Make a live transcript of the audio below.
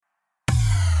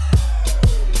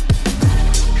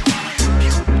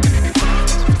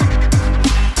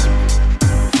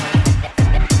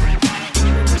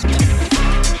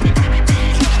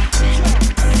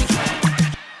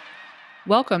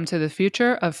Welcome to the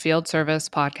Future of Field Service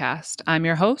podcast. I'm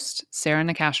your host, Sarah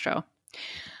Nicastro.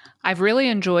 I've really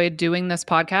enjoyed doing this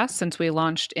podcast since we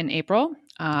launched in April.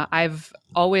 I've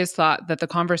always thought that the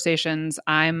conversations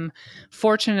I'm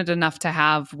fortunate enough to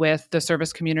have with the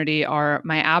service community are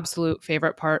my absolute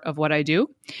favorite part of what I do.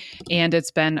 And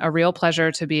it's been a real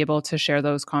pleasure to be able to share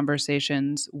those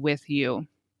conversations with you.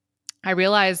 I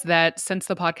realized that since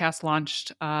the podcast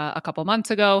launched a couple months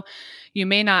ago, you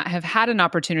may not have had an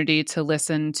opportunity to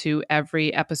listen to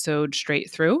every episode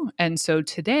straight through. And so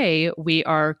today we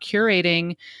are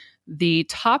curating the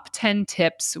top 10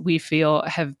 tips we feel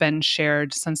have been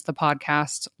shared since the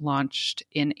podcast launched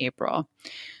in April.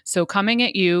 So, coming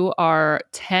at you are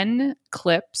 10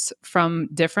 clips from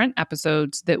different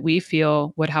episodes that we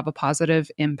feel would have a positive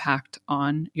impact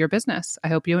on your business. I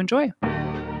hope you enjoy.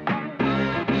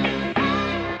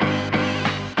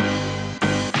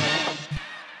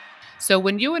 So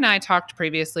when you and I talked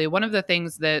previously, one of the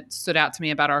things that stood out to me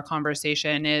about our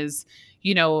conversation is,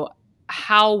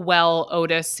 how well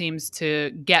Otis seems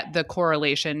to get the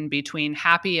correlation between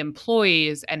happy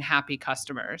employees and happy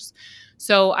customers.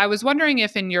 So I was wondering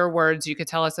if, in your words, you could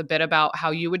tell us a bit about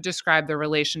how you would describe the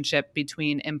relationship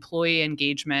between employee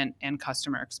engagement and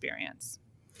customer experience.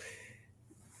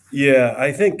 Yeah,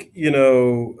 I think,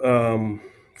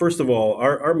 first of all,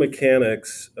 our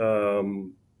mechanics,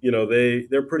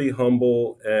 they're pretty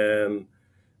humble, and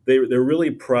they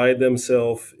really pride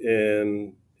themselves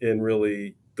in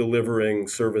really delivering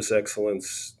service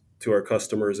excellence to our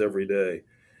customers every day.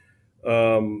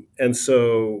 And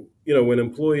so, when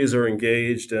employees are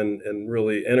engaged and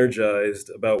really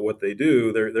energized about what they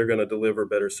do, they're going to deliver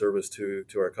better service to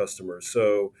our customers.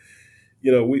 So,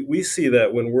 we see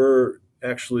that when we're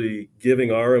actually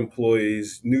giving our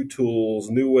employees new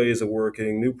tools, new ways of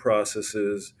working, new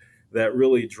processes that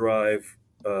really drive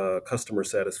customer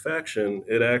satisfaction,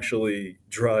 it actually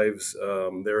drives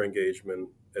their engagement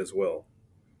as well.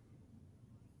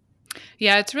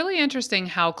 Yeah, it's really interesting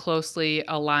how closely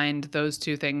aligned those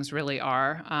two things really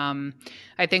are.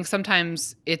 I think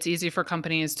sometimes it's easy for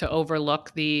companies to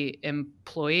overlook the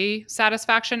employee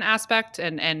satisfaction aspect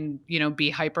and be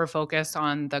hyper focused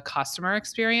on the customer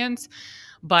experience.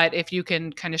 But if you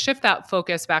can kind of shift that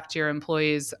focus back to your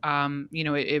employees,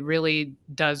 it really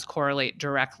does correlate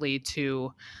directly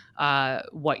to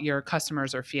what your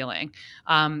customers are feeling.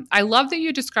 I love that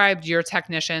you described your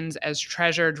technicians as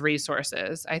treasured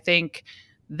resources. I think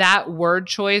that word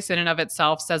choice in and of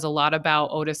itself says a lot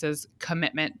about Otis's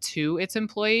commitment to its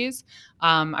employees.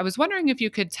 I was wondering if you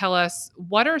could tell us,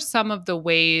 what are some of the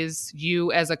ways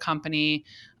you as a company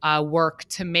work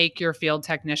to make your field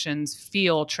technicians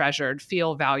feel treasured,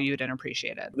 feel valued, and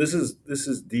appreciated? This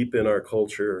is deep in our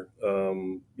culture,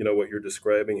 what you're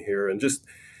describing here. And just,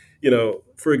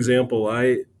 for example,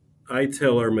 I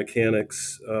tell our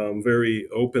mechanics very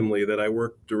openly that I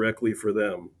work directly for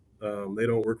them. They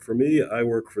don't work for me, I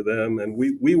work for them, and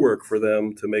we work for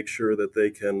them to make sure that they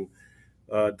can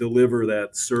deliver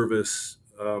that service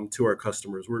to our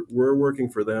customers. We're working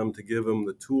for them to give them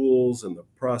the tools and the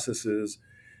processes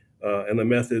and the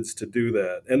methods to do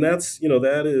that. And that's in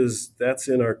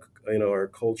our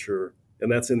culture,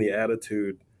 and that's in the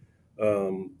attitude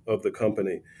of the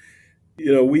company.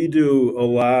 We do a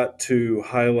lot to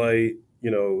highlight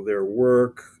their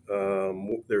work,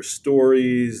 their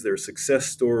stories, their success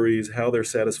stories, how they're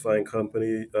satisfying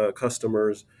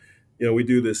customers. We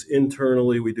do this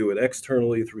internally, we do it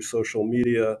externally through social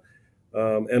media,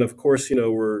 and of course,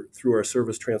 we're through our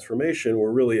service transformation,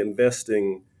 we're really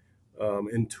investing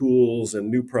in tools and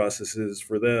new processes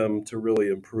for them to really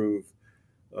improve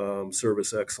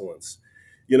service excellence.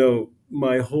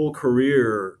 My whole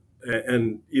career,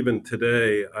 and even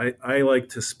today, I like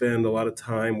to spend a lot of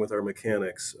time with our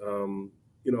mechanics.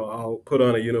 I'll put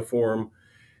on a uniform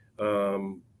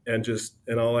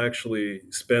and I'll actually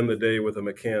spend the day with a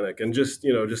mechanic. And just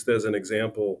as an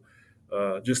example,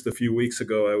 just a few weeks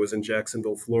ago, I was in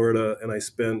Jacksonville, Florida, and I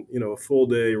spent a full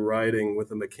day riding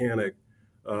with a mechanic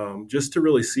just to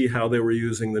really see how they were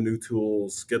using the new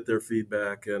tools, get their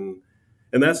feedback, and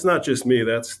that's not just me.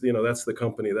 That's the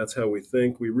company. That's how we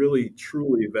think. We really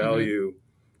truly value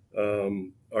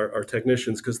our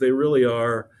technicians, because they really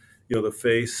are the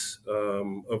face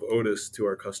of Otis to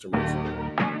our customers.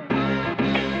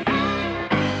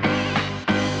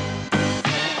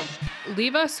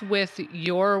 Leave us with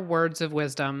your words of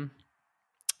wisdom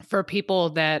for people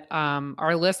that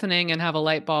are listening and have a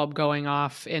light bulb going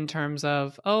off in terms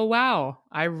of, oh, wow,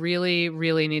 I really,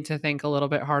 really need to think a little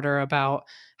bit harder about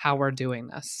how we're doing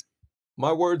this.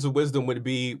 My words of wisdom would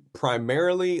be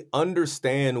primarily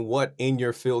understand what in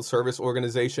your field service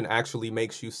organization actually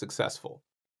makes you successful.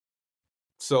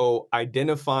 So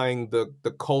identifying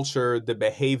the culture, the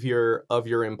behavior of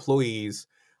your employees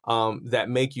that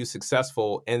make you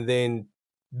successful, and then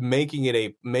making it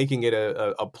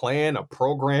a plan, a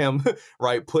program,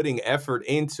 right? Putting effort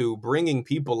into bringing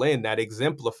people in that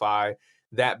exemplify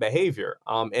that behavior.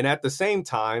 And at the same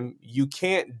time, you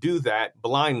can't do that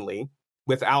blindly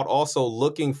without also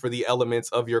looking for the elements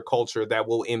of your culture that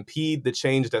will impede the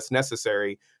change that's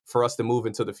necessary for us to move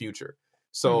into the future.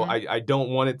 So I don't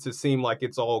want it to seem like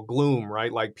it's all gloom,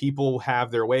 right? Like people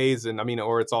have their ways, and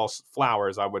or it's all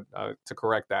flowers. I would to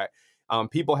correct that.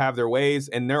 People have their ways,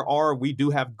 and we do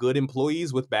have good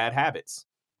employees with bad habits,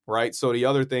 right? So the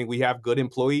other thing, we have good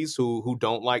employees who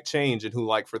don't like change and who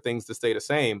like for things to stay the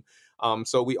same.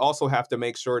 So we also have to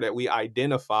make sure that we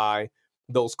identify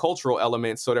those cultural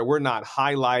elements so that we're not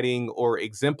highlighting or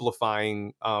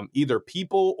exemplifying either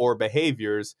people or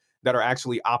behaviors that are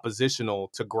actually oppositional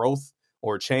to growth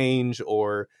or change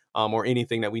or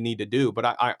anything that we need to do. But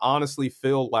I honestly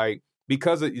feel like,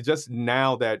 because it just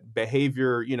now that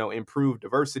behavior, improved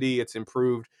diversity, it's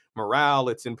improved morale,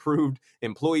 it's improved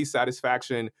employee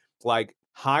satisfaction, like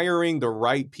hiring the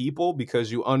right people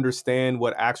because you understand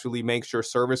what actually makes your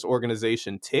service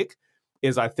organization tick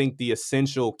is, I think, the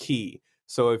essential key.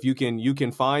 So if you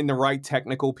can find the right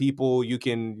technical people, you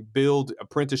can build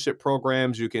apprenticeship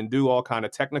programs, you can do all kind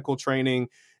of technical training,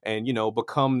 and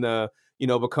become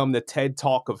the TED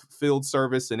Talk of field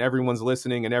service, and everyone's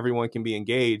listening and everyone can be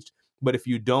engaged. But if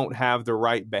you don't have the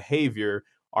right behavior,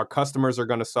 our customers are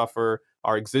going to suffer,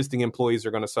 our existing employees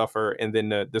are going to suffer, and then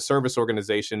the service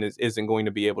organization isn't going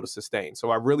to be able to sustain.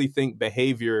 So I really think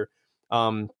behavior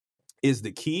is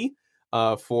the key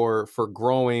for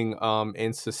growing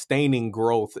and sustaining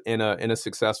growth in a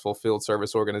successful field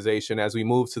service organization as we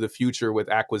move to the future with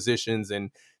acquisitions and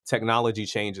technology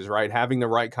changes, right? Having the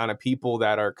right kind of people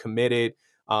that are committed,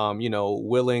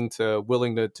 willing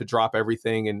to drop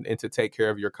everything and to take care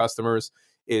of your customers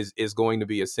is going to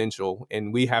be essential.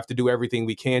 And we have to do everything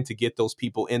we can to get those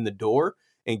people in the door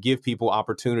and give people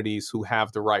opportunities who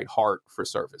have the right heart for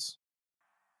service.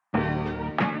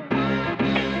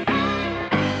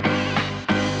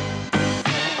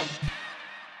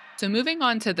 So moving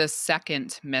on to the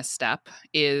second misstep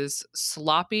is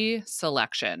sloppy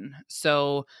selection.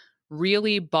 So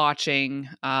really botching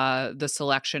the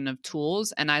selection of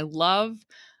tools. And I love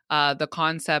the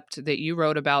concept that you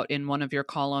wrote about in one of your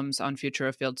columns on Future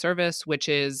of Field Service, which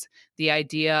is the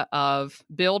idea of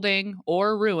building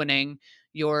or ruining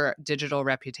your digital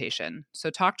reputation.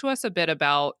 So talk to us a bit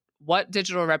about what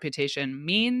digital reputation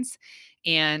means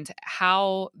and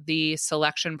how the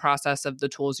selection process of the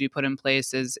tools you put in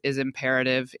place is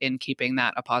imperative in keeping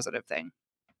that a positive thing.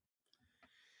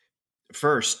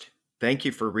 First, thank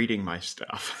you for reading my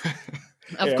stuff.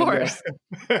 Of course.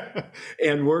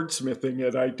 And wordsmithing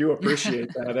it. I do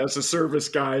appreciate that. As a service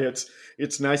guy,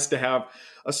 it's nice to have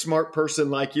a smart person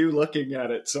like you looking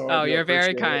at it. So you're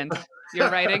very kind. Your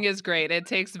writing is great. It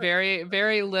takes very,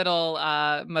 very little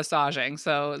massaging.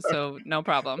 So no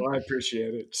problem. Well, I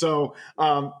appreciate it. So,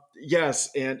 yes.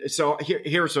 And so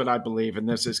here's what I believe, and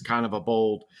this is kind of a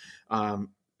bold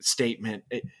statement.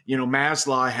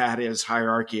 Maslow had his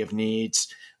hierarchy of needs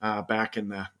back in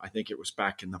the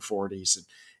 40s.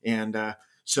 And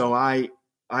so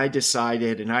I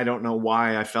decided, and I don't know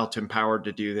why I felt empowered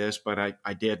to do this, but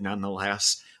I did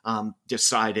nonetheless,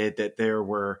 decided that there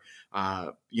were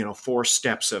 4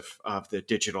 steps of the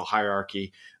digital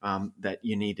hierarchy that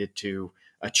you needed to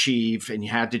achieve, and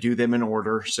you had to do them in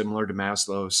order, similar to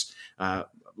Maslow's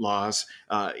laws,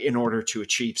 in order to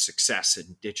achieve success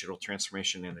in digital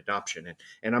transformation and adoption.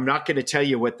 And I'm not going to tell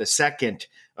you what the second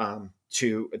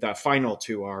the final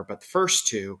 2 are, but the first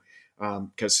 2,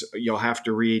 because you'll have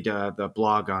to read the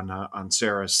blog on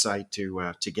Sarah's site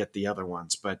to get the other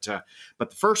ones. But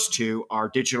the first 2 are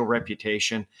digital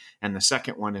reputation, and the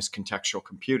second one is contextual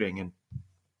computing. And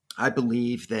I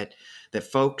believe that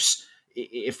folks,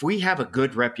 if we have a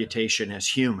good reputation as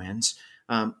humans,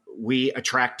 we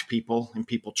attract people and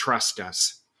people trust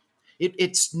us.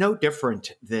 It's no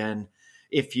different than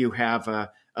if you have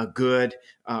a good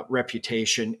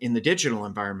reputation in the digital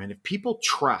environment. If people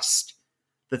trust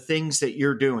the things that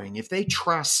you're doing, if they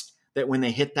trust that when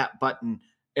they hit that button,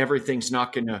 everything's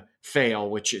not going to fail,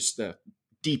 which is the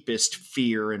deepest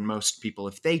fear in most people,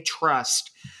 if they trust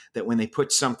that when they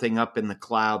put something up in the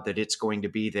cloud that it's going to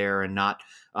be there and not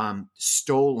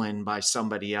stolen by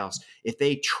somebody else, if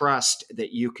they trust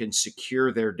that you can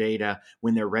secure their data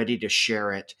when they're ready to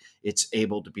share it, it's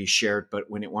able to be shared, but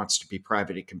when it wants to be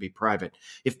private, it can be private.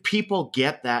 If people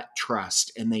get that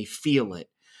trust and they feel it,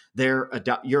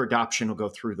 your adoption will go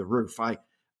through the roof.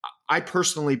 I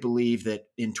personally believe that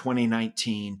in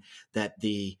 2019 that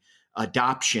the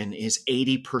adoption is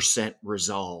 80%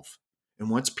 resolve. And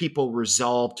once people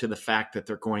resolve to the fact that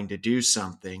they're going to do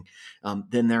something,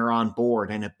 then they're on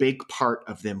board. And a big part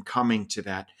of them coming to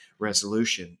that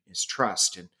resolution is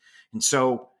trust. And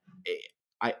so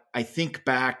I think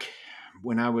back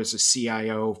when I was a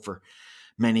CIO for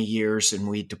many years, and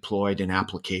we deployed an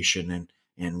application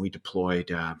and we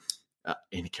deployed an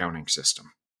accounting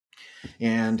system.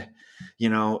 And,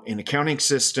 an accounting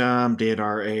system did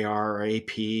our AR,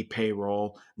 AP,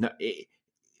 payroll.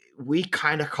 We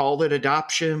kind of called it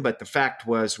adoption, but the fact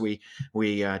was we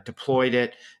deployed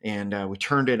it and we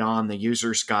turned it on. The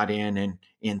users got in, and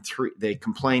they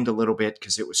complained a little bit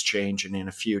because it was changed, and in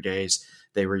a few days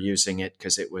they were using it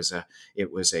because it was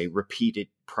a repeated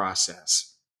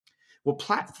process. Well,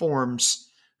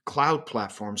 cloud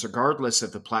platforms, regardless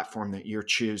of the platform that you're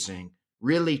choosing,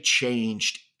 really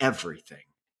changed everything.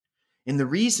 And the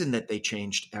reason that they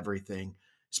changed everything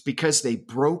is because they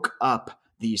broke up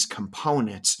these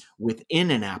components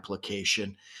within an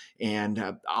application,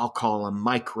 and I'll call them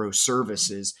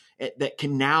microservices that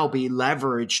can now be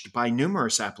leveraged by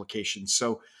numerous applications.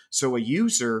 So a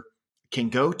user can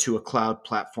go to a cloud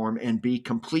platform and be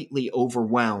completely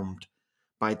overwhelmed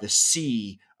by the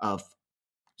sea of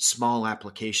small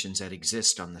applications that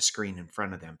exist on the screen in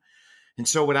front of them. And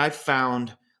so what I've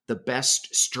found the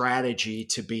best strategy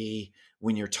to be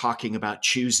when you're talking about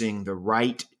choosing the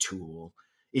right tool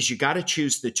is you got to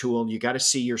choose the tool. You got to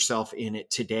see yourself in it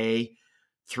today,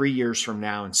 3 years from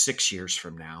now, and 6 years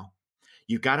from now.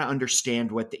 You got to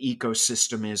understand what the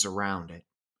ecosystem is around it.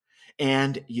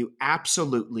 And you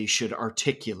absolutely should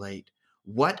articulate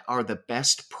what are the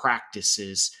best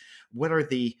practices, what are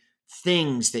the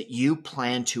things that you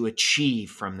plan to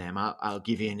achieve from them. I'll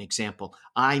give you an example.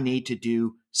 I need to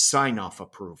do sign-off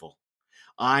approval.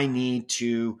 I need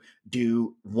to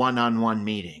do one-on-one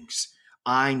meetings.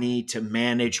 I need to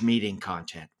manage meeting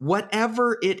content.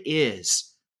 Whatever it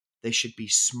is, they should be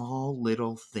small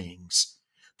little things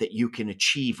that you can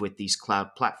achieve with these cloud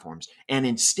platforms. And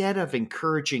instead of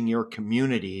encouraging your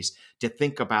communities to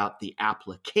think about the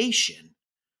application,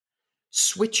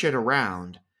 switch it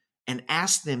around and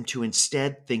ask them to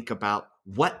instead think about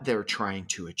what they're trying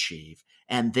to achieve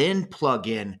and then plug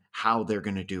in how they're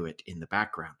going to do it in the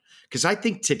background. Because I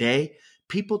think today,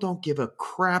 people don't give a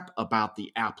crap about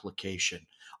the application.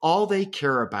 All they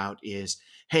care about is,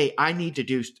 hey, I need to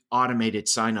do automated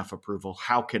sign-off approval.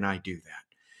 How can I do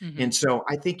that? Mm-hmm. And so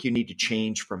I think you need to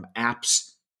change from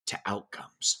apps to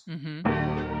outcomes. Mm-hmm.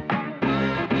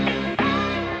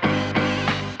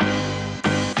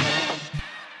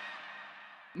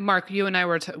 Mark, you and I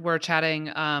were chatting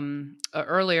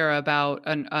earlier about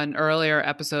an earlier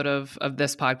episode of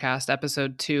this podcast.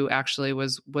 Episode 2 actually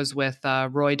was with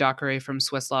Roy Dockery from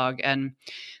Swisslog, and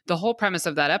the whole premise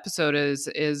of that episode is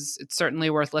it's certainly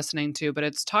worth listening to. But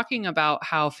it's talking about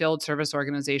how field service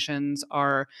organizations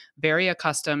are very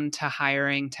accustomed to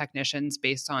hiring technicians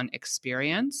based on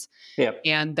experience,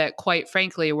 and that quite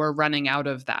frankly we're running out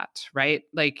of that. Right?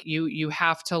 Like you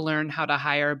have to learn how to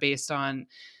hire based on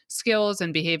skills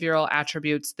and behavioral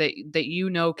attributes that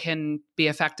can be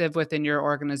effective within your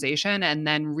organization, and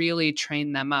then really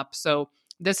train them up. So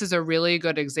this is a really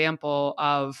good example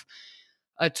of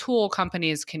a tool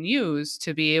companies can use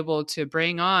to be able to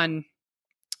bring on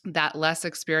that less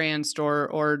experienced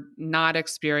or not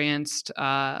experienced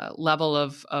level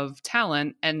of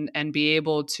talent and be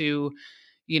able to,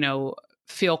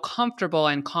 feel comfortable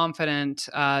and confident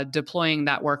deploying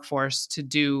that workforce to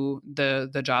do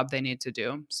the job they need to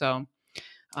do. So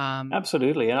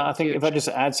absolutely. And I think if I just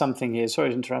add something here, sorry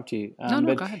to interrupt you. No,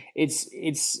 but go ahead.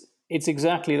 It's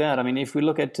exactly that. I mean, if we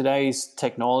look at today's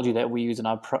technology that we use in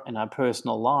our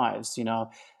personal lives,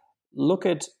 look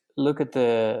at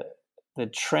the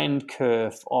trend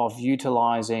curve of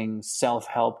utilizing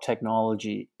self-help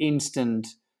technology, instant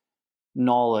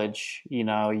knowledge.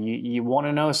 You want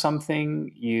to know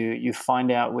something, you find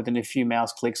out within a few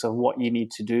mouse clicks of what you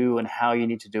need to do and how you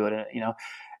need to do it.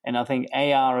 And I think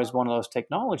AR is one of those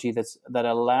technology that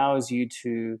allows you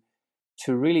to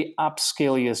really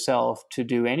upskill yourself to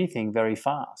do anything very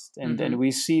fast. And Mm-hmm. and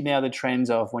we see now the trends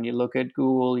of when you look at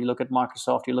Google, you look at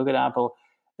Microsoft, you look at Apple,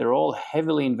 they're all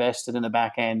heavily invested in the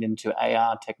back end into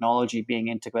AR technology being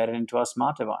integrated into our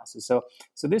smart devices. So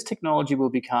this technology will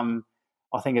become,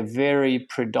 I think, a very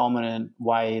predominant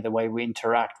the way we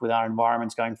interact with our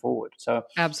environments going forward. So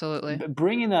absolutely,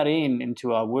 bringing that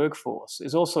into our workforce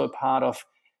is also a part of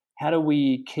how do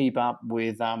we keep up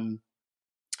with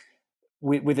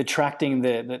attracting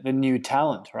the new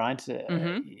talent, right?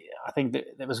 Mm-hmm. I think that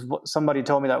there was somebody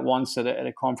told me that once at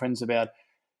a conference about,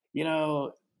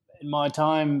 in my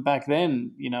time back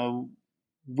then,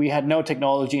 we had no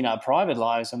technology in our private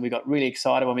lives, and we got really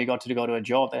excited when we got to go to a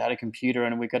job that had a computer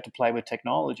and we got to play with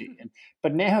technology.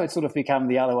 But now it's sort of become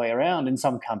the other way around in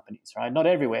some companies, right? Not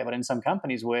everywhere, but in some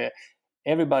companies where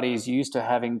everybody's used to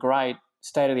having great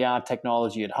state-of-the-art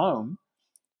technology at home,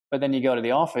 but then you go to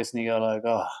the office and you go like,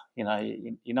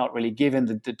 you're not really given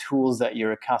the tools that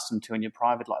you're accustomed to in your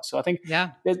private life. So I think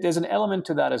there's an element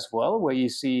to that as well, where you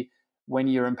see when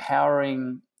you're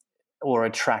empowering or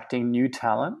attracting new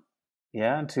talent,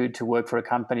 to work for a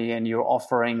company, and you're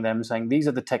offering them, saying, these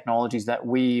are the technologies that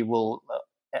we will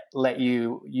let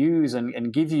you use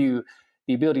and give you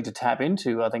the ability to tap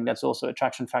into. I think that's also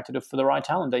attraction factor for the right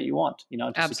talent that you want,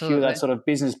 to secure that sort of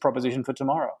business proposition for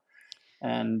tomorrow.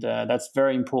 And that's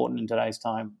very important in today's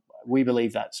time. We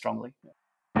believe that strongly.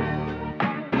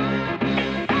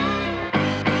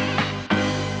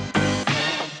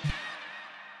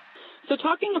 So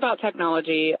talking about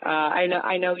technology, I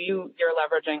know you're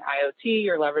leveraging IoT,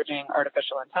 you're leveraging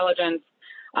artificial intelligence.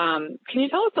 Can you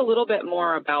tell us a little bit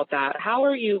more about that? How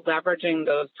are you leveraging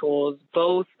those tools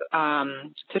both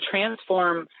to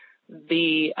transform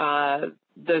the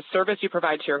service you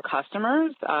provide to your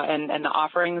customers and the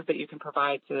offerings that you can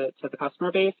provide to the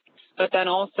customer base, but then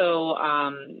also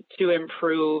to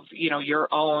improve, your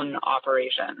own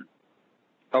operation?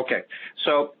 Okay.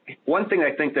 So one thing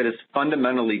I think that has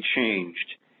fundamentally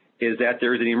changed is that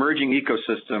there's an emerging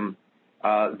ecosystem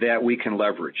that we can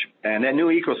leverage. And that new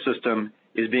ecosystem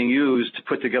is being used to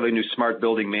put together new smart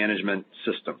building management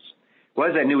systems.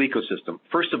 What is that new ecosystem?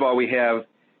 First of all, we have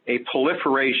a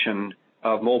proliferation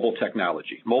of mobile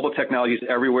technology. Mobile technology is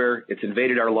everywhere. It's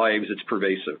invaded our lives. It's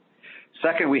pervasive.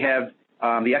 Second, we have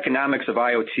the economics of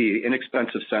IoT,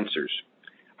 inexpensive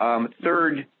sensors.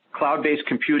 Third, cloud-based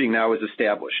computing now is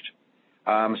established.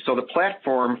 So the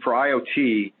platform for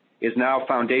IoT is now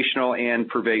foundational and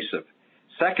pervasive.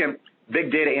 Second,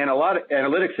 big data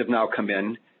analytics have now come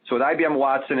in. So with IBM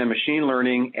Watson and machine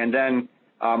learning, and then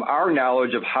our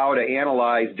knowledge of how to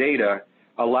analyze data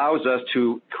allows us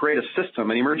to create a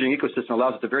system, an emerging ecosystem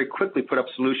allows us to very quickly put up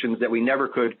solutions that we never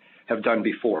could have done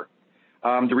before.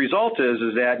 The result is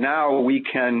that now we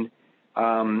can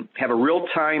have a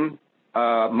real-time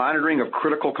monitoring of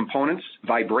critical components,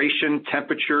 vibration,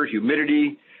 temperature,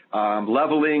 humidity,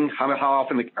 leveling, how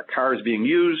often the car is being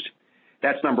used.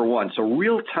 That's number one. So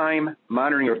real-time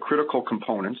monitoring of critical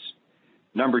components.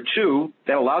 Number two,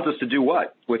 that allows us to do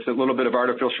what? With a little bit of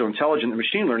artificial intelligence and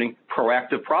machine learning,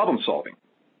 proactive problem solving.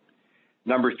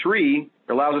 Number three,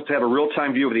 it allows us to have a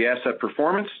real-time view of the asset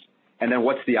performance, and then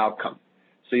what's the outcome?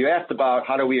 So you asked about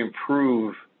how do we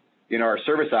improve our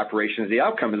service operations. The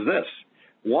outcome is this.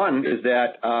 One is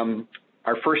that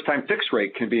our first-time fix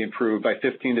rate can be improved by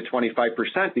 15 to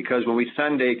 25% because when we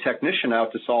send a technician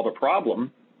out to solve a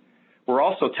problem, we're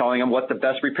also telling them what the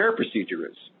best repair procedure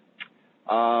is.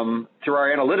 Through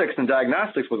our analytics and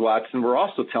diagnostics with Watson, we're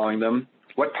also telling them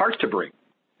what parts to bring.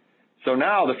 So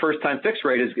now the first-time fix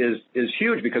rate is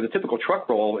huge because a typical truck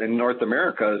roll in North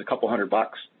America is a couple $100.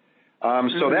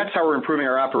 So that's how we're improving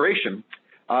our operation.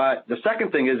 The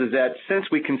second thing is that since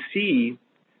we can see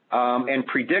and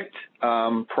predict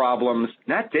problems,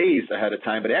 not days ahead of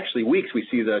time, but actually weeks, we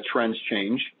see the trends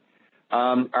change.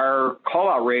 Our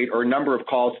call-out rate or number of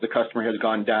calls to the customer has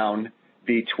gone down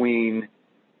between,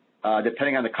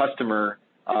 depending on the customer,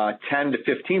 10 to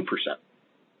 15%.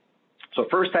 So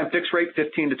first-time fix rate,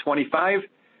 15 to 25,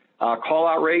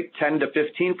 call-out rate, 10 to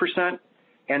 15%.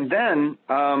 And then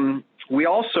we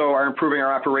also are improving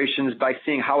our operations by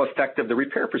seeing how effective the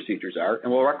repair procedures are,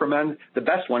 and we'll recommend the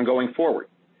best one going forward.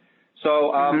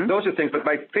 So those are things. But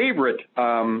my favorite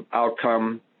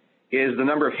outcome is the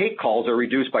number of hate calls are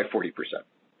reduced by 40%.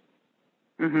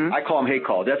 I call them hate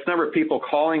calls. That's the number of people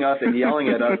calling us and yelling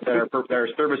at us that our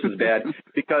service is bad.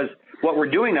 Because what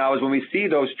we're doing now is when we see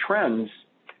those trends,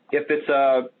 if it's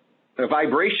a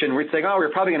vibration, we're saying, we're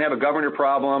probably going to have a governor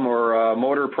problem or a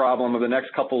motor problem over the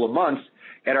next couple of months.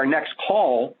 At our next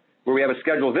call, where we have a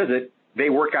scheduled visit, they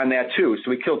work on that too.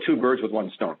 So we kill two birds with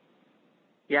one stone.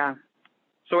 Yeah.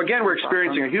 So again, we're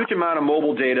experiencing a huge amount of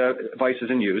mobile data devices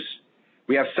in use.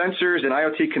 We have sensors and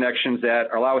IoT connections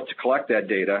that allow us to collect that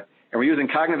data. And we're using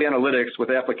cognitive analytics with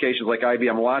applications like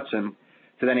IBM Watson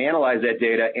to then analyze that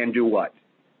data and do what?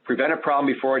 Prevent a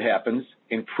problem before it happens,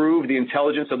 improve the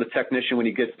intelligence of the technician when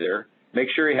he gets there, make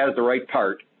sure he has the right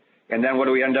part, and then what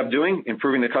do we end up doing?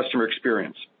 Improving the customer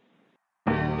experience.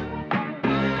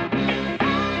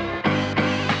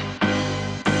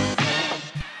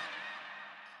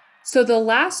 So the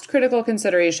last critical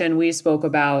consideration we spoke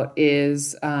about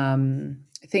is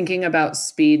thinking about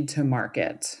speed to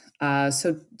market.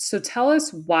 So tell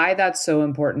us why that's so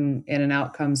important in an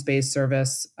outcomes-based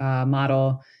service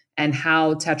model, and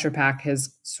how Tetra Pak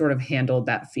has sort of handled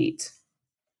that feat.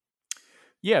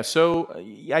 Yeah, so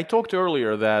I talked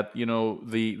earlier that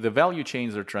the value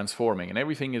chains are transforming and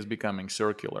everything is becoming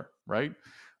circular, right?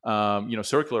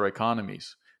 Circular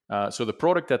economies. So the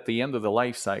product at the end of the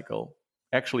life cycle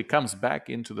actually comes back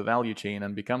into the value chain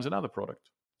and becomes another product.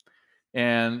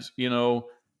 And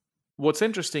what's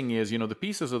interesting is the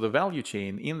pieces of the value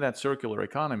chain in that circular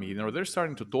economy, they're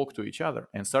starting to talk to each other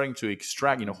and starting to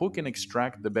extract, who can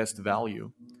extract the best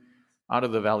value out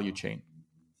of the value chain.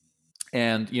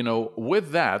 And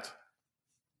with that,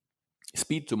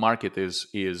 speed to market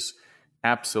is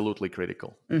absolutely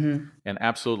critical and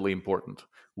absolutely important.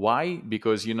 Why?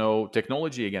 Because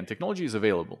technology is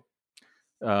available.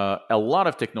 A lot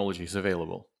of technology is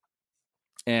available,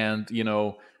 and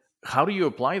how do you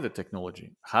apply the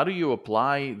technology? How do you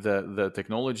apply the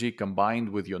technology combined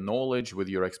with your knowledge, with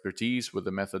your expertise, with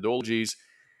the methodologies,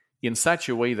 in such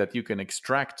a way that you can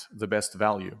extract the best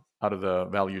value out of the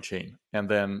value chain and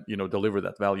then deliver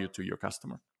that value to your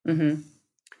customer?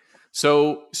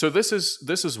 So this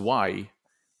is why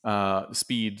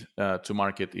speed to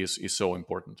market is so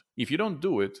important. If you don't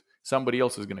do it, somebody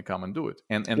else is going to come and do it,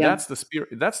 and that's the spirit.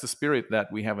 That's the spirit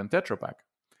that we have in Tetra Pak.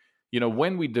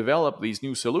 When we develop these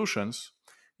new solutions,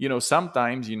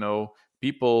 sometimes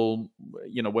people,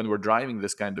 when we're driving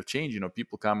this kind of change,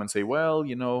 people come and say, well,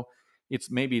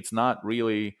 it's not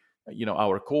really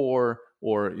our core,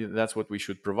 or that's what we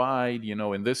should provide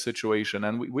in this situation.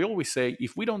 And we always say,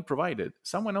 if we don't provide it,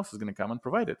 someone else is going to come and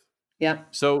provide it. Yeah.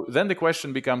 So then the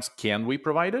question becomes, can we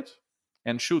provide it,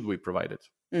 and should we provide it?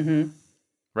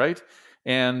 Right.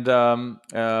 And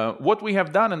what we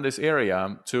have done in this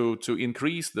area to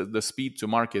increase the speed to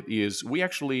market is we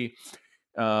actually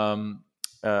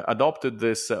adopted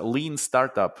this lean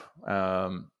startup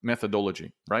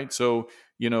methodology, right? So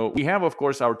we have, of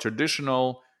course, our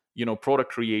traditional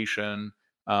product creation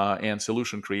and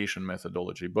solution creation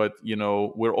methodology, but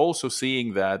we're also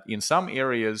seeing that in some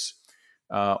areas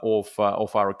of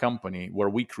our company where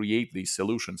we create these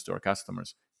solutions to our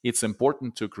customers, it's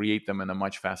important to create them in a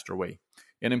much faster way,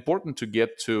 and important to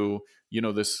get to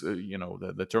this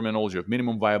the terminology of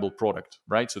minimum viable product,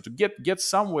 right? So to get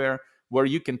somewhere where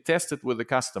you can test it with the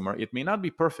customer. It may not be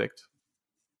perfect,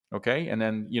 okay, and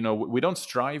then we don't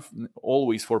strive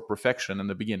always for perfection in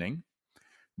the beginning,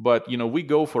 but we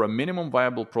go for a minimum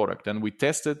viable product and we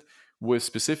test it with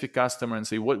specific customer and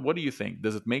say, what do you think?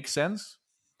 Does it make sense?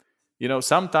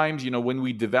 Sometimes when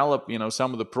we develop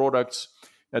some of the products,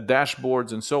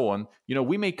 dashboards and so on,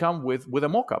 we may come with a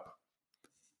mock-up,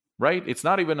 right? It's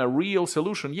not even a real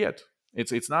solution yet.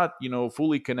 It's not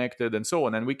fully connected and so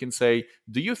on, and we can say,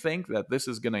 do you think that this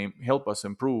is going to help us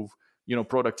improve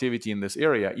productivity in this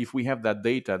area if we have that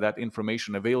data, that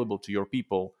information available to your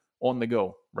people on the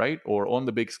go, right? Or on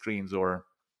the big screens, or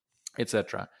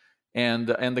etc. And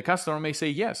the customer may say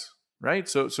yes, right?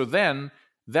 So then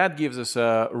that gives us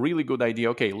a really good idea.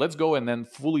 Okay, let's go and then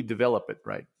fully develop it,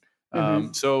 right?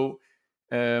 So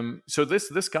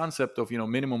this concept of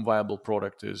minimum viable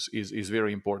product is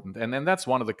very important, and then that's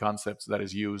one of the concepts that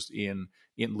is used in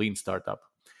lean startup.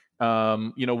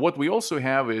 What we also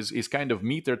have is kind of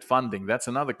metered funding. That's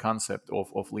another concept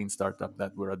of lean startup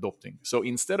that we're adopting. So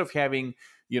instead of having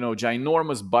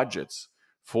ginormous budgets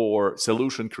for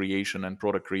solution creation and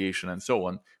product creation and so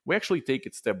on, we actually take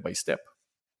it step by step.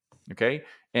 Okay,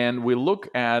 and we look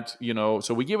at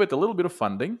so we give it a little bit of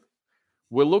funding.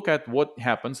 We'll look at what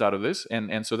happens out of this,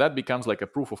 and so that becomes like a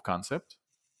proof of concept.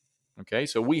 Okay,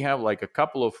 so we have like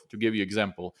to give you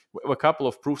example, a couple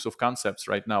of proofs of concepts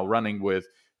right now running with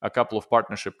a couple of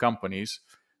partnership companies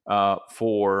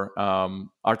for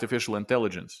artificial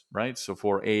intelligence, right? So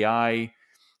for AI-based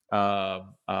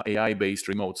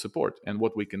remote support and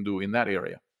what we can do in that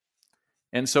area.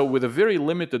 And so with a very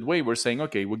limited way, we're saying,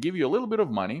 okay, we'll give you a little bit of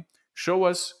money, show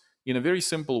us in a very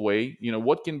simple way,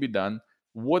 what can be done.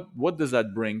 What does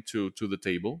that bring to the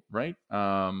table, right?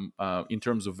 In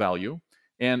terms of value.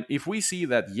 And if we see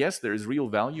that, yes, there is real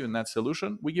value in that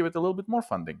solution, we give it a little bit more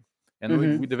funding.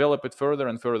 And we develop it further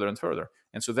and further and further.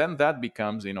 And so then that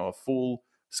becomes, a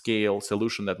full-scale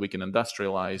solution that we can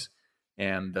industrialize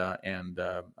and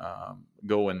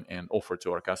go and offer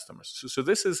to our customers. So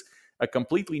this is a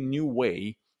completely new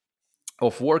way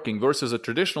of working versus a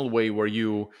traditional way where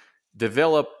you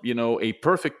develop a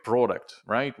perfect product,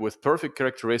 right, with perfect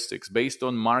characteristics based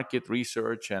on market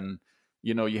research, and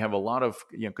you have a lot of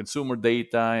consumer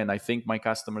data, and I think my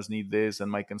customers need this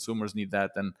and my consumers need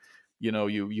that, and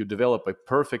you develop a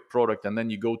perfect product and then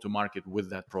you go to market with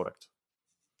that product.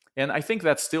 And I think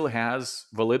that still has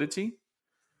validity,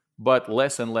 but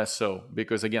less and less so,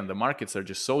 because again, the markets are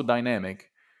just so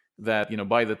dynamic that,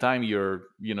 by the time you're,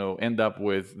 end up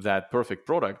with that perfect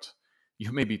product,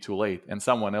 you may be too late and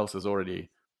someone else has already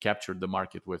captured the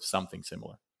market with something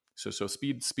similar. So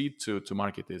speed to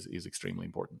market is extremely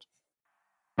important.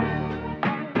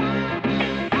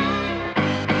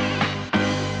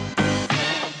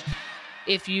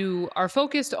 If you are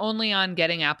focused only on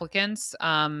getting applicants,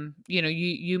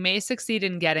 you may succeed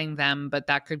in getting them, but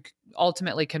that could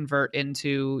ultimately convert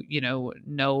into,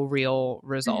 no real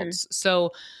results.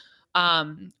 So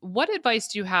what advice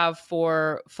do you have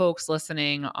for folks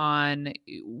listening on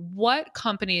what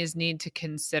companies need to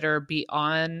consider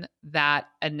beyond that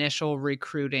initial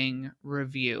recruiting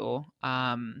review,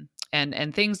 and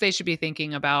things they should be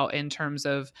thinking about in terms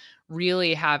of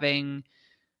really having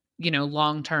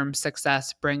long-term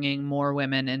success, bringing more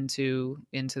women into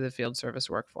the field service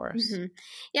workforce?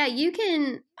 Yeah, you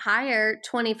can hire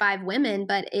 25 women,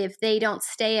 but if they don't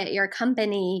stay at your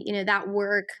company, that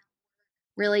work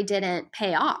really didn't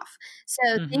pay off.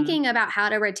 So thinking about how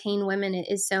to retain women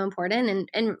is so important,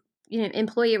 and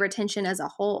employee retention as a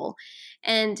whole.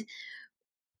 And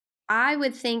I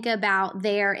would think about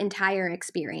their entire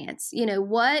experience.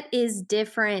 What is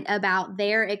different about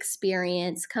their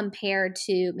experience compared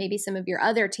to maybe some of your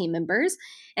other team members?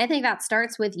 And I think that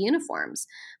starts with uniforms.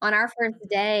 On our first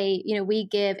day, we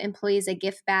give employees a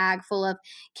gift bag full of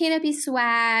Canopy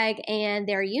swag and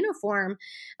their uniform.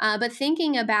 But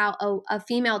thinking about a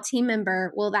female team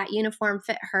member, will that uniform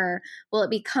fit her? Will it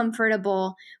be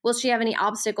comfortable? Will she have any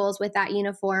obstacles with that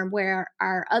uniform where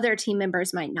our other team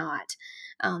members might not?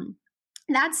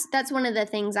 That's one of the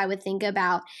things I would think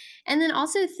about. And then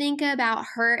also think about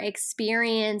her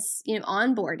experience,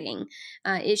 onboarding.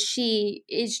 Does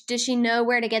she know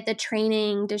where to get the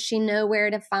training? Does she know where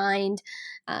to find,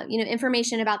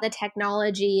 information about the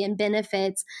technology and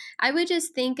benefits? I would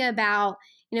just think about,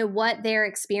 what their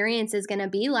experience is going to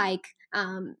be like.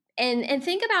 And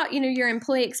think about, your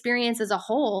employee experience as a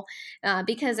whole,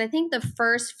 because I think the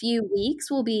first few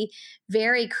weeks will be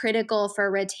very critical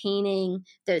for retaining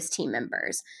those team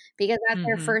members, because that's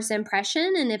their first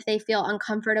impression. And if they feel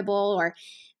uncomfortable or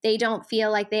they don't feel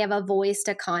like they have a voice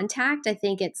to contact, I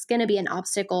think it's going to be an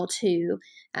obstacle to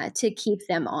keep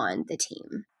them on the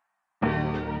team.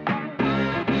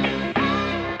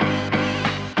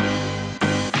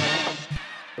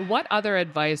 What other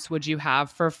advice would you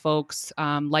have for folks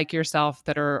like yourself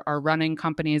that are running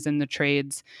companies in the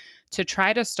trades to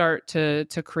try to start to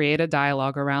create a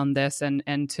dialogue around this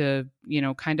and to,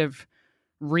 kind of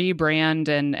rebrand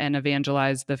and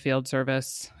evangelize the field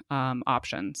service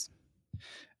options?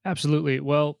 Absolutely.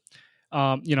 Well,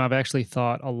 I've actually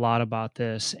thought a lot about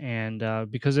this,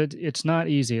 and because it's not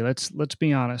easy. Let's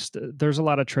be honest. There's a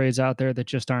lot of trades out there that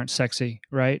just aren't sexy,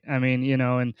 right? I mean,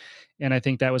 and I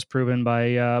think that was proven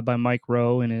by Mike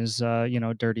Rowe and his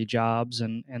dirty jobs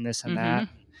and this and that.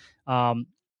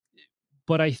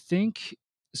 But I think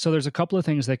so. There's a couple of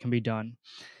things that can be done.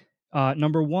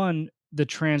 Number one, the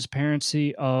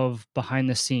transparency of behind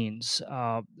the scenes.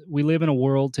 We live in a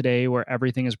world today where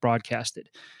everything is broadcasted.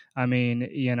 I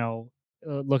mean,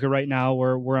 look at right now,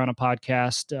 we're on a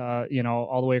podcast,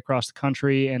 all the way across the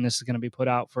country, and this is going to be put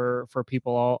out for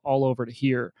people all over to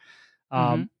hear.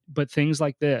 But things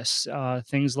like this,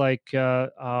 things like video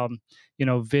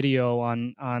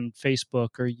on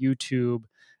Facebook or YouTube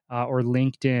or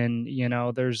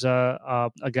LinkedIn. There's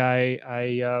a guy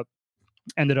I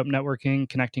ended up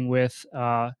connecting with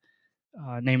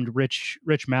named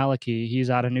Rich Malachi. He's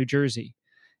out of New Jersey,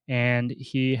 and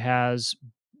he has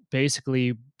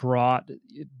basically brought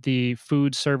the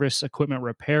food service equipment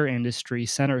repair industry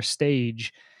center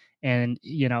stage. And,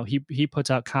 he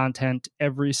puts out content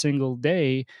every single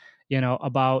day,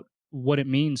 about what it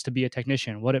means to be a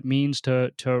technician, what it means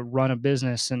to run a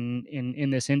business in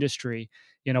this industry,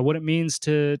 what it means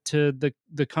to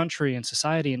the country and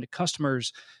society and to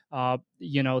customers,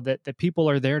 that people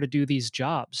are there to do these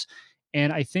jobs.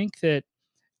 And I think that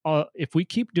if we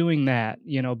keep doing that,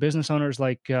 business owners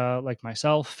like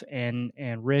myself and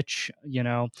Rich,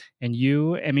 and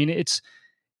you, I mean,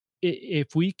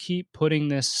 if we keep putting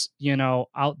this,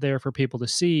 out there for people to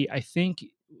see, I think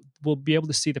we'll be able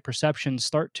to see the perception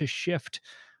start to shift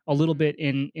a little bit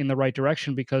in the right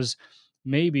direction, because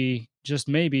maybe, just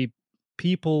maybe,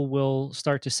 people will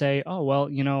start to say, oh, well,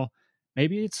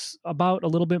 maybe it's about a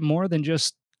little bit more than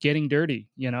just getting dirty,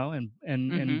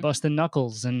 and busting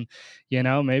knuckles. And,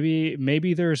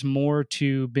 maybe there's more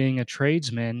to being a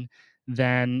tradesman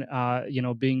than,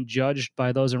 being judged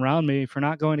by those around me for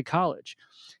not going to college.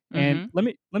 And let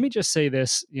me just say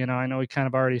this, I know we kind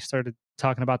of already started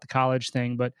talking about the college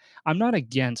thing, but I'm not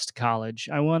against college.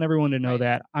 I want everyone to know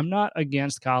that I'm not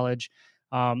against college.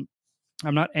 I'm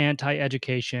not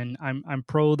anti-education. I'm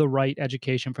pro the right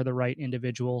education for the right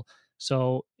individual.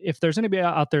 So if there's anybody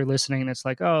out there listening and it's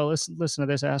like, oh, listen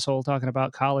to this asshole talking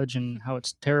about college and how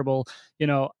it's terrible,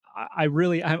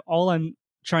 all I'm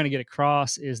trying to get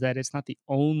across is that it's not the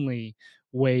only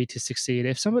way to succeed.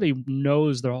 If somebody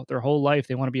knows their whole life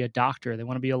they want to be a doctor, they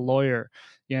want to be a lawyer,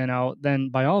 then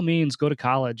by all means go to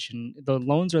college, and the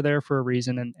loans are there for a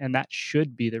reason, and that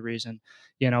should be the reason.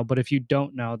 But if you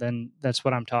don't know, then that's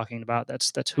what I'm talking about.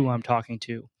 That's who I'm talking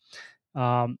to.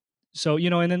 So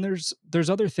and then there's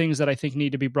other things that I think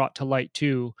need to be brought to light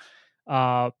too.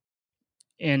 And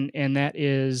that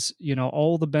is,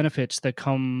 all the benefits that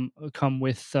come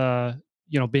with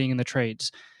being in the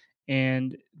trades.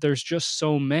 And there's just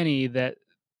so many that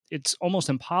it's almost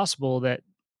impossible that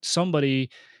somebody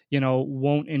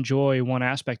won't enjoy one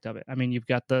aspect of it. I mean, you've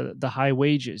got the high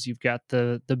wages, you've got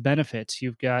the benefits,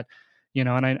 you've got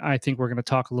and I think we're going to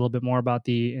talk a little bit more about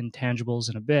the intangibles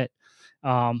in a bit,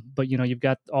 but you've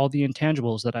got all the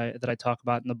intangibles that I talk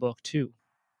about in the book too.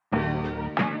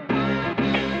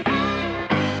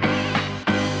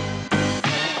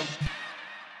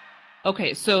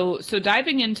 Okay, so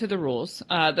diving into the rules,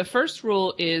 the first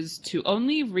rule is to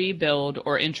only rebuild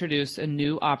or introduce a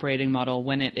new operating model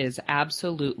when it is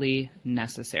absolutely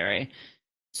necessary.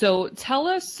 So tell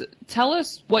us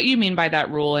what you mean by that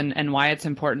rule and why it's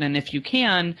important, and if you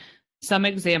can, some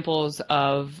examples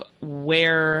of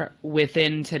where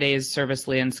within today's service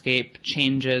landscape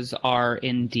changes are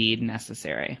indeed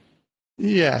necessary.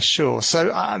 Yeah, sure.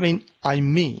 So I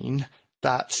mean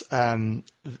that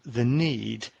the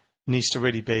need needs to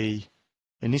be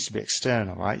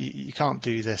external, right? You can't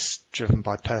do this driven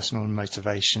by personal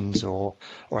motivations or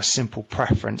a simple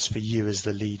preference for you as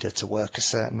the leader to work a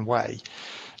certain way.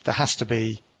 There has to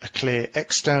be a clear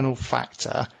external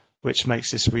factor which makes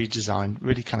this redesign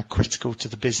really kind of critical to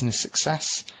the business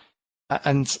success.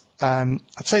 And I'd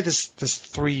say there's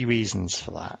three reasons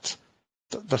for that.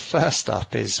 The first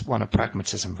up is one of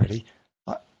pragmatism, really.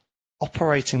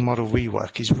 Operating model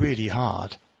rework is really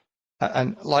hard.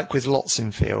 And like with lots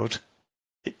in field,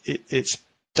 it's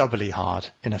doubly hard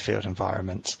in a field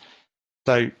environment.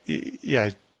 So,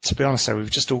 to be honest,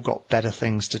 we've just all got better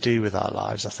things to do with our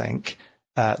lives, I think,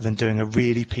 than doing a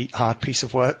really hard piece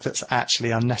of work that's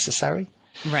actually unnecessary.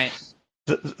 Right.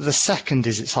 The second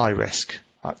is it's high risk.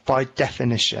 By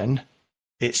definition,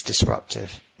 it's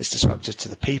disruptive. It's disruptive to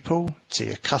the people, to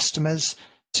your customers,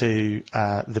 to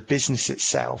the business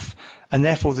itself. And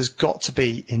therefore, there's got to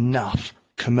be enough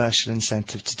commercial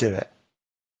incentive to do it.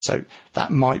 So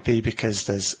that might be because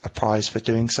there's a prize for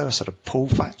doing so, a sort of pull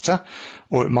factor,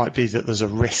 or it might be that there's a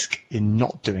risk in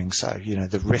not doing so.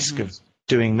 The risk of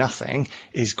doing nothing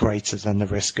is greater than the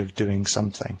risk of doing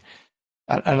something.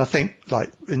 And I think,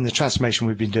 like in the transformation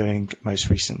we've been doing most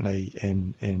recently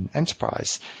in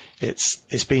enterprise,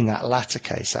 it's been that latter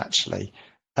case actually.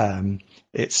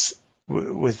 It's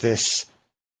with this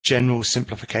general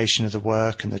simplification of the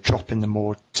work and the drop in the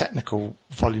more technical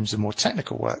volumes of more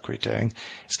technical work we're doing,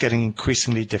 it's getting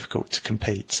increasingly difficult to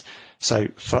compete. So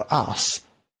for us,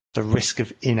 the risk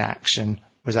of inaction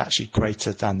was actually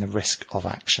greater than the risk of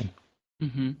action.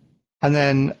 Mm-hmm. And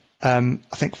then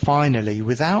I think finally,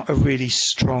 without a really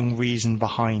strong reason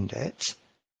behind it,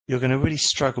 you're going to really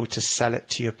struggle to sell it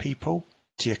to your people,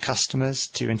 to your customers,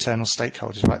 to your internal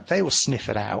stakeholders, right? They will sniff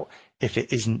it out if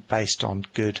it isn't based on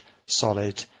good,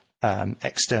 solid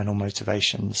external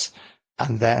motivations,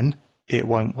 and then it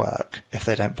won't work if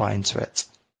they don't buy into it.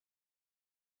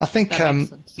 I think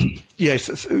you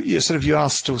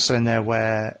asked also in there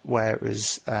where it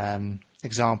was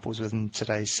examples within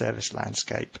today's service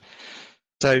landscape.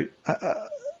 So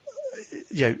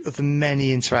of the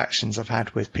many interactions I've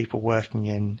had with people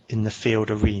working in the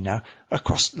field arena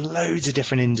across loads of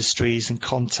different industries and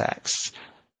contexts,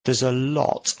 there's a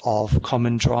lot of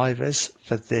common drivers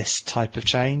for this type of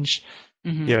change.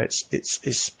 Mm-hmm.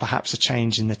 It's perhaps a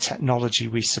change in the technology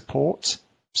we support,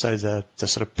 so the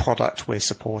sort of product we're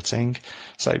supporting.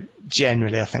 So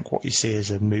generally, I think what you see is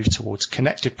a move towards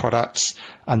connected products,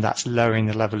 and that's lowering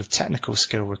the level of technical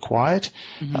skill required.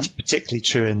 Mm-hmm. That's particularly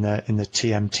true in the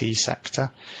TMT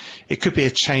sector. It could be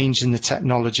a change in the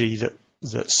technology that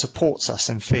supports us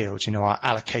in field. Our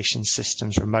allocation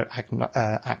systems, remote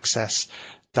access,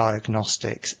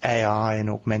 diagnostics, AI and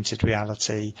augmented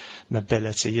reality,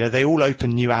 mobility, they all open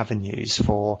new avenues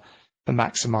for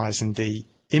maximizing the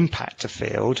impact of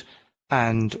field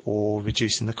and or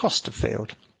reducing the cost of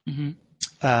field.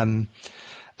 Mm-hmm.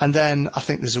 And then I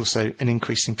think there's also an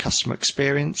increase in customer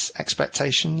experience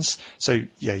expectations. So,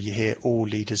 you hear all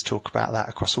leaders talk about that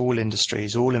across all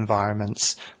industries, all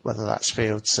environments, whether that's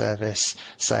field service,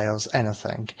 sales,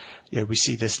 anything. We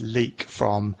see this leak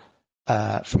from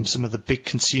some of the big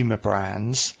consumer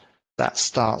brands that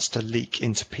starts to leak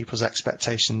into people's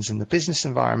expectations in the business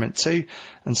environment too.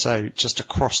 And so just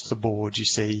across the board, you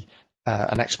see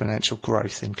an exponential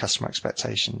growth in customer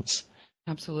expectations.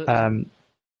 Absolutely.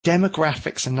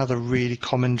 Demographics, another really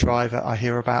common driver I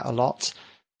hear about a lot.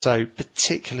 So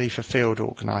particularly for field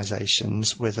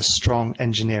organizations with a strong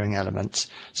engineering element,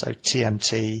 so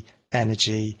TMT,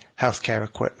 energy, healthcare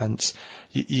equipment,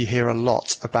 you hear a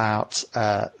lot about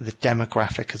the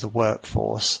demographic of the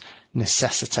workforce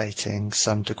necessitating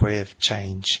some degree of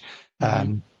change.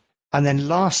 And then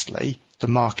lastly, the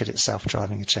market itself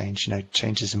driving a change,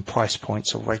 changes in price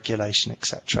points or regulation,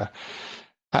 etc.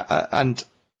 And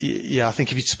yeah, I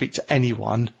think if you speak to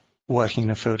anyone working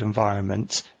in a field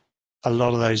environment, a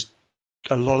lot of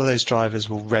those drivers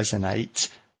will resonate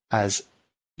as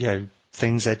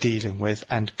things they're dealing with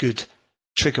and good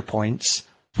trigger points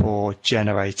for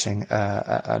generating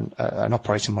an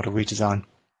operating model redesign.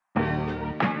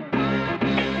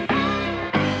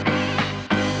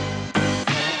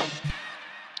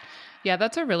 Yeah,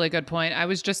 that's a really good point. I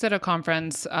was just at a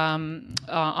conference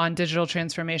on digital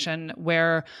transformation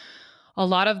where a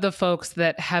lot of the folks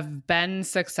that have been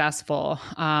successful,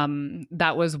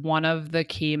 that was one of the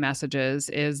key messages,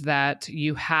 is that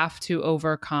you have to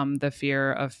overcome the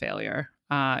fear of failure.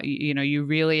 You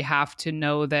really have to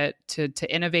know that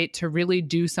to innovate, to really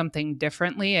do something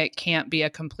differently, it can't be a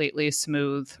completely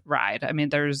smooth ride. I mean,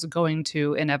 there's going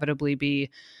to inevitably be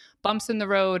bumps in the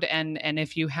road, and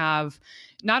if you have,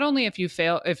 not only if you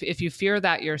fail, if you fear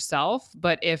that yourself,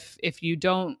 but if you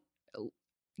don't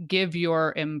give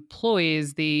your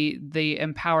employees the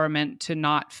empowerment to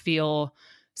not feel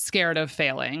scared of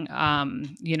failing,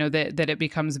 that it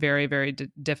becomes very, very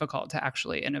difficult to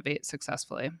actually innovate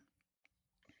successfully.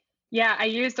 Yeah, I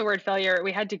used the word failure.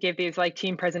 We had to give these like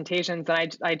team presentations,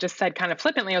 and I just said kind of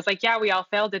flippantly, I was like, yeah, we all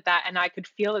failed at that. And I could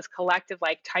feel this collective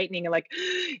like tightening like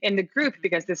in the group,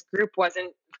 because this group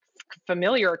wasn't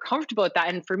familiar or comfortable with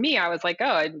that. And for me, I was like,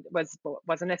 oh, it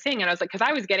wasn't a thing. And I was like, because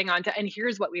I was getting on to, and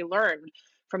here's what we learned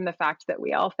from the fact that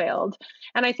we all failed.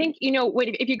 And I think,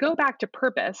 if you go back to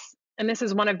purpose, and this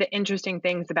is one of the interesting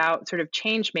things about sort of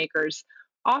change makers,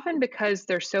 often because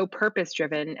they're so purpose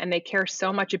driven and they care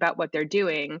so much about what they're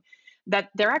doing, that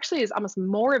there actually is almost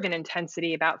more of an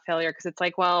intensity about failure, because it's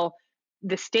like, well,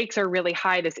 the stakes are really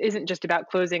high. This isn't just about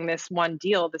closing this one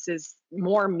deal. This is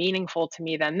more meaningful to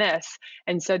me than this.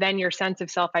 And so then your sense of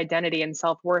self-identity and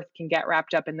self-worth can get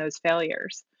wrapped up in those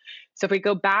failures. So if we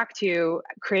go back to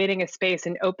creating a space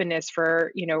and openness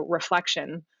for,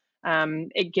 reflection,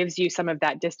 it gives you some of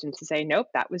that distance to say, nope,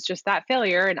 that was just that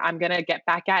failure, and I'm going to get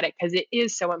back at it because it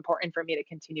is so important for me to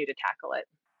continue to tackle it.